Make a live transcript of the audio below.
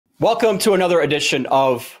Welcome to another edition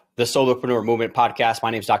of the Solopreneur Movement Podcast.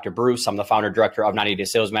 My name is Dr. Bruce. I'm the founder and director of 90 Day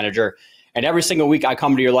Sales Manager. And every single week I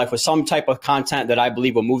come to your life with some type of content that I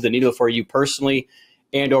believe will move the needle for you personally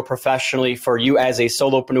and or professionally, for you as a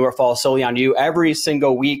solopreneur. Falls solely on you every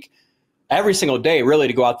single week, every single day, really,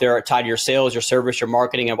 to go out there, tied to your sales, your service, your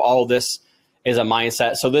marketing, of all of this is a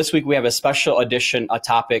mindset. So this week we have a special edition, a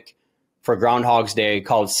topic for Groundhog's Day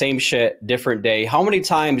called Same Shit, Different Day. How many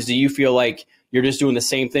times do you feel like you're just doing the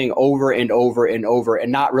same thing over and over and over and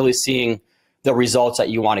not really seeing the results that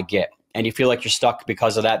you want to get? And you feel like you're stuck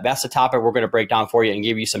because of that? That's the topic we're going to break down for you and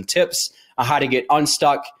give you some tips on how to get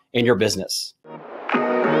unstuck in your business.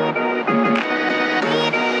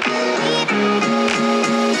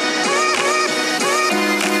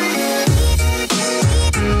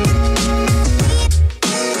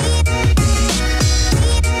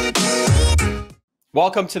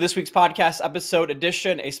 Welcome to this week's podcast episode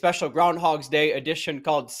edition, a special Groundhog's Day edition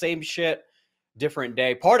called Same Shit, Different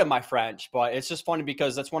Day. Pardon my French, but it's just funny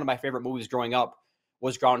because that's one of my favorite movies growing up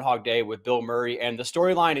was Groundhog Day with Bill Murray. And the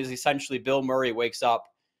storyline is essentially Bill Murray wakes up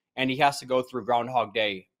and he has to go through Groundhog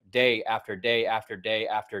Day, day after day after day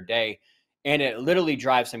after day. And it literally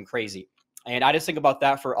drives him crazy. And I just think about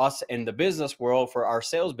that for us in the business world, for our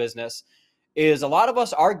sales business, is a lot of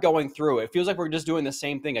us are going through it. It feels like we're just doing the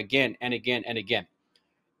same thing again and again and again.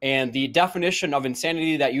 And the definition of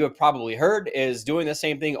insanity that you have probably heard is doing the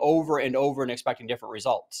same thing over and over and expecting different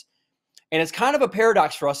results. And it's kind of a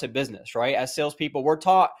paradox for us in business, right? As salespeople, we're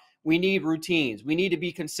taught we need routines. We need to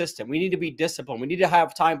be consistent. We need to be disciplined. We need to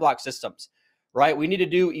have time block systems, right? We need to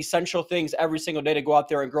do essential things every single day to go out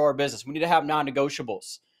there and grow our business. We need to have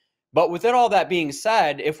non-negotiables. But within all that being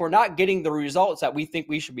said, if we're not getting the results that we think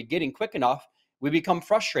we should be getting quick enough, we become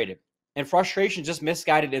frustrated. And frustration is just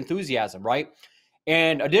misguided enthusiasm, right?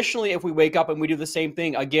 And additionally, if we wake up and we do the same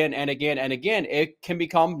thing again and again and again, it can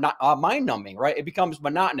become mind-numbing, right? It becomes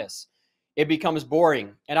monotonous. It becomes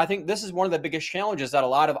boring. And I think this is one of the biggest challenges that a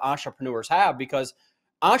lot of entrepreneurs have, because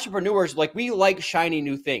entrepreneurs, we like shiny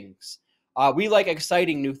new things. We like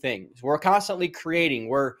exciting new things. We're constantly creating.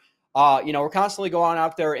 We're constantly going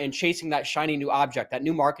out there and chasing that shiny new object, that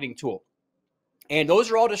new marketing tool. And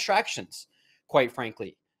those are all distractions, quite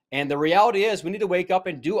frankly. And the reality is we need to wake up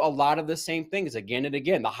and do a lot of the same things again and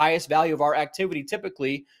again. The highest value of our activity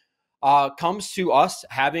typically comes to us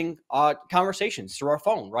having conversations through our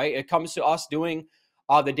phone, right? It comes to us doing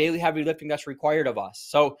the daily heavy lifting that's required of us.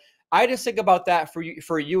 So I just think about that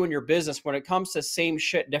for you and your business when it comes to same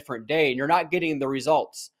shit, different day, and you're not getting the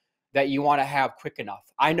results that you want to have quick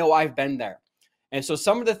enough. I know I've been there. And so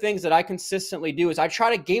some of the things that I consistently do is I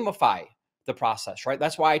try to gamify the process, right?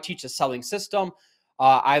 That's why I teach a selling system.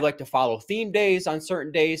 I like to follow theme days on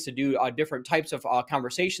certain days to do different types of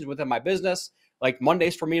conversations within my business. Like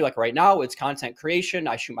Mondays for me, like right now, it's content creation.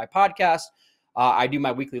 I shoot my podcast. I do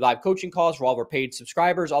my weekly live coaching calls for all of our paid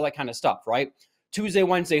subscribers, all that kind of stuff, right? Tuesday,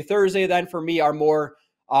 Wednesday, Thursday, then for me are more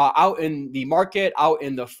out in the market, out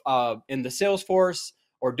in the sales force,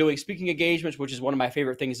 or doing speaking engagements, which is one of my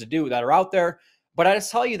favorite things to do that are out there. But I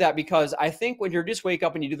just tell you that because I think when you just wake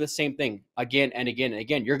up and you do the same thing again and again and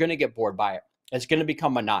again, you're going to get bored by it. It's going to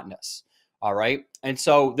become monotonous, all right? And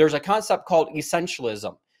so there's a concept called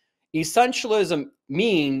essentialism. Essentialism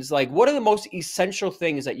means what are the most essential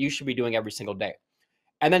things that you should be doing every single day?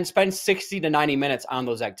 And then spend 60 to 90 minutes on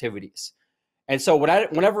those activities. And so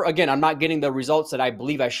whenever, again, I'm not getting the results that I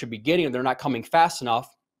believe I should be getting, and they're not coming fast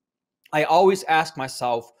enough, I always ask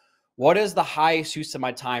myself, what is the highest use of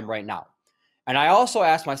my time right now? And I also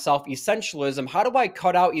ask myself, essentialism, how do I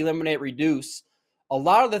cut out, eliminate, reduce a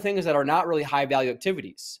lot of the things that are not really high value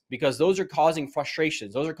activities, because those are causing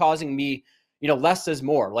frustrations. Those are causing me, less is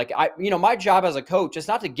more. My job as a coach is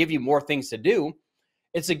not to give you more things to do.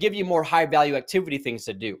 It's to give you more high value activity things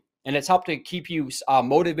to do. And it's helped to keep you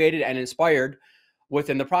motivated and inspired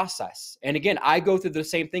within the process. And again, I go through the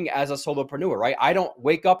same thing as a solopreneur, right? I don't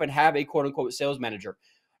wake up and have a quote unquote sales manager.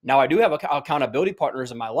 Now I do have accountability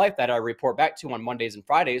partners in my life that I report back to on Mondays and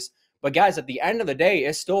Fridays. But guys, at the end of the day,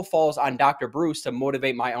 it still falls on Dr. Bruce to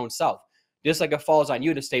motivate my own self, just like it falls on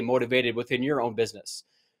you to stay motivated within your own business.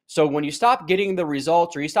 So when you stop getting the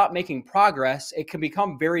results or you stop making progress, it can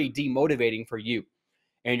become very demotivating for you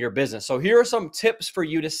and your business. So here are some tips for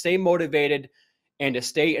you to stay motivated and to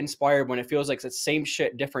stay inspired when it feels like it's the same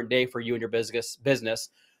shit, different day for you and your business.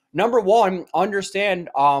 Number one, understand,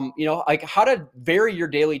 how to vary your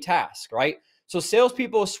daily task, right? So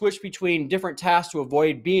salespeople switch between different tasks to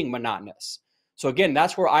avoid being monotonous. So again,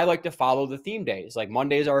 that's where I like to follow the theme days. Like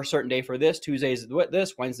Mondays are a certain day for this, Tuesdays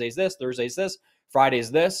this, Wednesdays this, Thursdays this, Fridays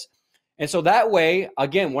this. And so that way,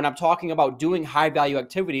 again, when I'm talking about doing high value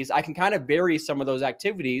activities, I can kind of vary some of those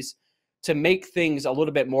activities to make things a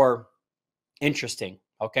little bit more interesting.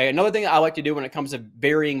 Okay. Another thing I like to do when it comes to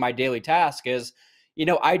varying my daily task is,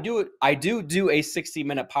 I do a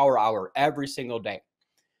 60-minute power hour every single day.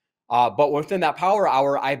 But within that power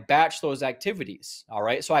hour, I batch those activities. All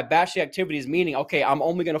right. So I batch the activities, meaning, okay, I'm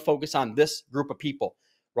only going to focus on this group of people,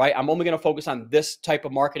 right? I'm only going to focus on this type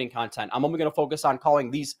of marketing content. I'm only going to focus on calling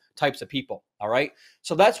these types of people. All right.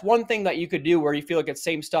 So that's one thing that you could do where you feel like it's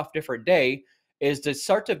same stuff, different day, is to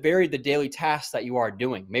start to vary the daily tasks that you are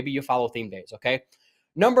doing. Maybe you follow theme days. Okay.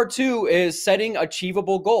 Number 2 is setting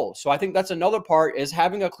achievable goals. So I think that's another part, is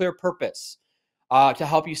having a clear purpose. To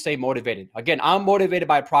help you stay motivated. Again, I'm motivated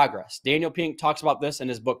by progress. Daniel Pink talks about this in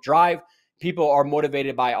his book, Drive. People are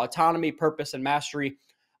motivated by autonomy, purpose, and mastery.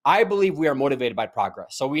 I believe we are motivated by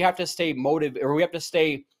progress. So we have to stay motivated, or we have to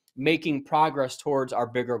stay making progress towards our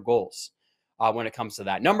bigger goals when it comes to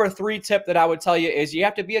that. Number 3 tip that I would tell you is you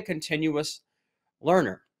have to be a continuous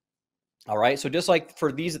learner. All right. So just like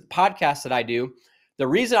for these podcasts that I do, the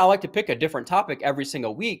reason I like to pick a different topic every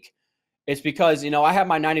single week, it's because, I have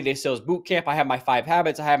my 90-day sales boot camp. I have my 5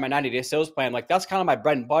 habits. I have my 90-day sales plan. Like, that's kind of my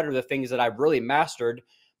bread and butter, the things that I've really mastered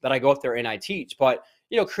that I go out there and I teach. But,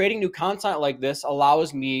 creating new content like this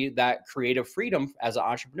allows me that creative freedom as an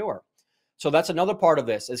entrepreneur. So that's another part of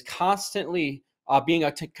this, is constantly being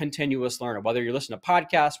a continuous learner, whether you're listening to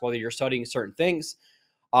podcasts, whether you're studying certain things.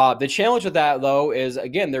 The challenge with that, though, is,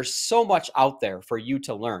 again, there's so much out there for you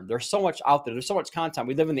to learn. There's so much out there. There's so much content.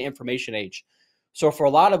 We live in the information age. So for a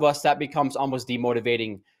lot of us, that becomes almost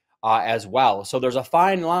demotivating as well. So there's a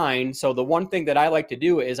fine line. So the one thing that I like to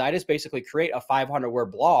do is I just basically create a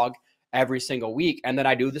 500-word blog every single week, and then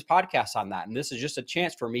I do this podcast on that. And this is just a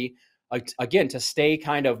chance for me, again, to stay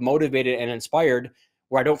kind of motivated and inspired,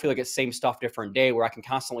 where I don't feel like it's same stuff, different day, where I can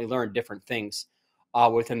constantly learn different things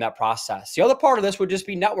within that process. The other part of this would just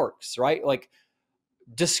be networks, right? Like,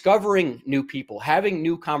 discovering new people, having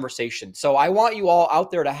new conversations. So I want you all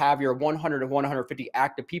out there to have your 100 to 150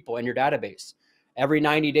 active people in your database every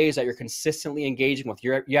 90 days that you're consistently engaging with.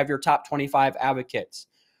 You have your top 25 advocates,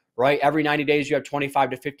 right? Every 90 days, you have 25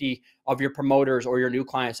 to 50 of your promoters or your new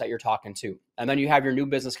clients that you're talking to. And then you have your new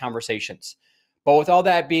business conversations. But with all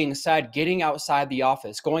that being said, getting outside the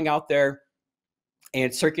office, going out there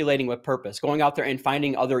and circulating with purpose, going out there and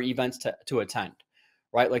finding other events to attend.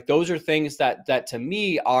 Right? Like, those are things that to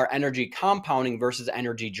me are energy compounding versus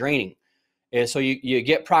energy draining. So you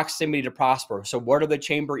get proximity to prosper. So what are the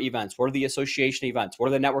chamber events? What are the association events? What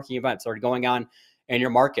are the networking events that are going on in your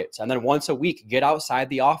markets? And then once a week, get outside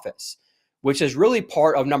the office, which is really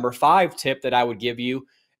part of number 5 tip that I would give you,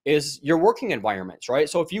 is your working environments, right?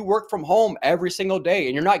 So if you work from home every single day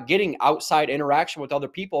and you're not getting outside interaction with other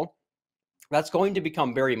people, that's going to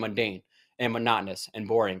become very mundane and monotonous and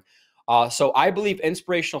boring. So I believe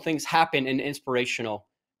inspirational things happen in inspirational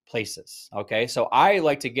places. Okay. So I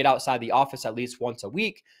like to get outside the office at least once a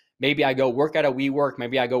week. Maybe I go work at a WeWork.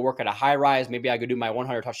 Maybe I go work at a high rise. Maybe I go do my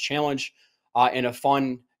 100 touch challenge in a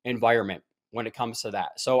fun environment when it comes to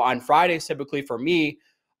that. So on Fridays, typically for me,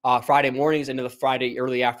 Friday mornings into the Friday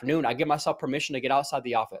early afternoon, I give myself permission to get outside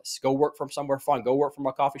the office, go work from somewhere fun, go work from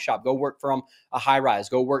a coffee shop, go work from a high rise,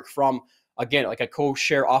 go work from, again, like a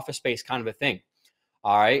co-share office space kind of a thing.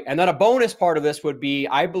 All right. And then a bonus part of this would be,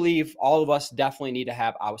 I believe all of us definitely need to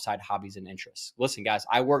have outside hobbies and interests. Listen, guys,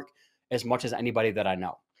 I work as much as anybody that I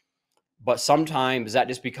know, but sometimes that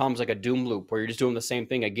just becomes like a doom loop where you're just doing the same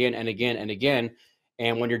thing again and again and again.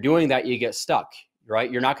 And when you're doing that, you get stuck, right?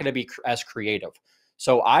 You're not going to be as creative.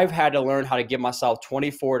 So I've had to learn how to give myself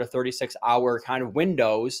 24 to 36 hour kind of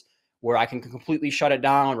windows where I can completely shut it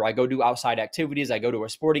down, where I go do outside activities. I go to a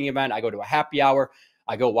sporting event. I go to a happy hour.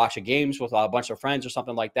 I go watch a games with a bunch of friends or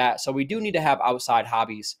something like that. So we do need to have outside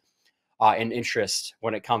hobbies and interest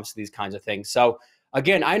when it comes to these kinds of things. So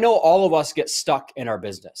again, I know all of us get stuck in our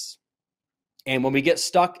business. And when we get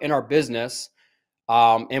stuck in our business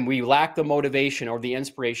and we lack the motivation or the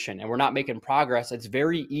inspiration and we're not making progress, it's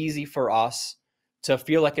very easy for us to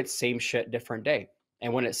feel like it's same shit, different day.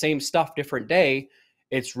 And when it's same stuff, different day,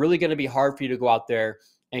 it's really going to be hard for you to go out there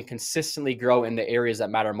and consistently grow in the areas that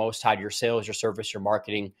matter most, tied to your sales, your service, your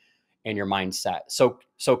marketing, and your mindset.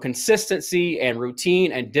 So consistency and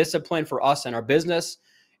routine and discipline for us in our business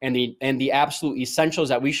and the absolute essentials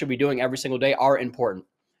that we should be doing every single day are important.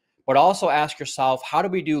 But also ask yourself, how do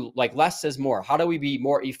we do, like, less is more? How do we be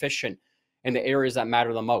more efficient in the areas that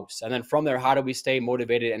matter the most? And then from there, how do we stay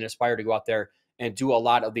motivated and inspired to go out there and do a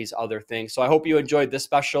lot of these other things? So I hope you enjoyed this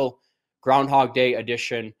special Groundhog Day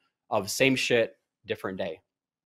edition of Same Shit, Different Day.